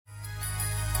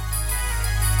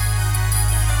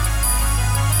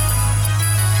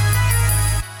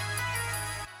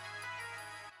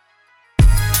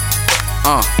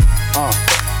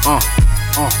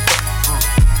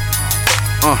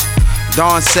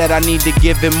Dawn said I need to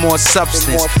give him more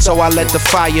substance, so I let the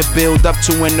fire build up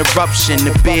to an eruption.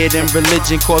 The beard and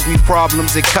religion cause me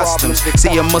problems and customs.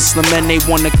 See a Muslim and they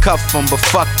wanna cuff him, but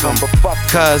fuck them.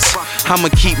 Cause I'ma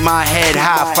keep my head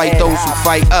high, fight those who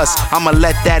fight us. I'ma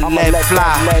let that lead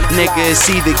fly. Nigga, it's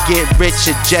either get rich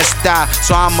or just die.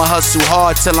 So I'ma hustle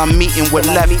hard till I'm meeting with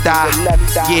left eye.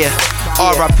 Yeah,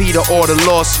 R.I.P. to all the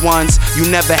lost ones you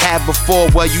never had before,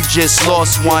 well you just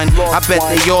lost one. I bet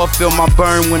they all feel my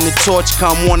burn when the torch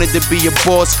come. Wanted to be a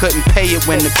boss, couldn't pay it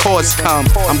when the courts come.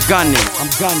 I'm gunning.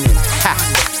 Ha.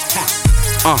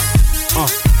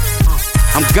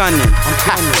 I'm gunning.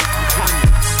 Ha.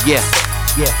 Yeah.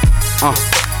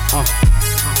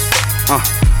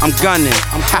 I'm gunning.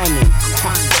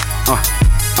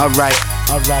 Alright.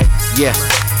 Yeah.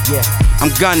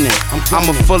 I'm gunning. I'm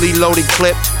a fully loaded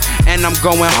clip, and I'm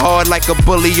going hard like a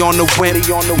bully on the whip.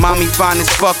 Mommy fine as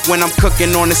fuck when I'm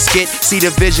cooking on the skit. See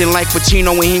the vision like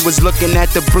Pacino when he was looking at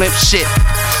the blimp shit.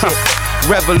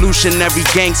 Revolutionary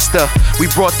gangster, we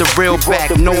brought the real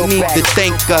back, no need to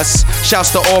thank us.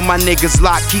 Shouts to all my niggas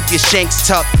locked, keep your shanks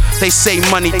tucked. They say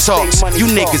money talks, you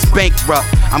niggas bankrupt.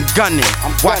 I'm gunning,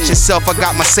 watch yourself, I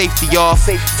got my safety off.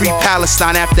 Free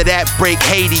Palestine, after that break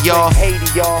Haiti off.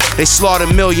 They slaughter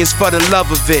millions for the love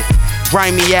of it.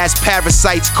 Grimy ass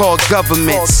parasites called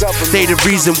governments. They the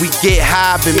reason we get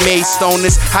high, been made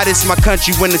stoners. How this my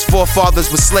country when its forefathers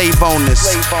were slave owners?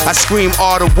 I scream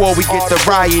all the war, we get the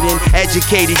rioting.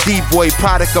 Educated D-boy,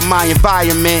 product of my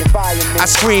environment. I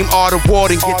scream all the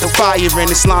war and get the fire in.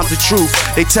 Islam's the truth,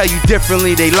 they tell you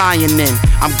differently, they lying in.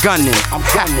 I'm gunning.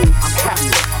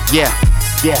 Yeah.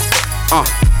 Yeah,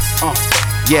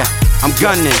 I'm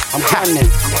gunning.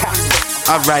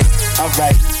 Alright.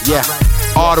 Yeah.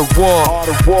 All the war.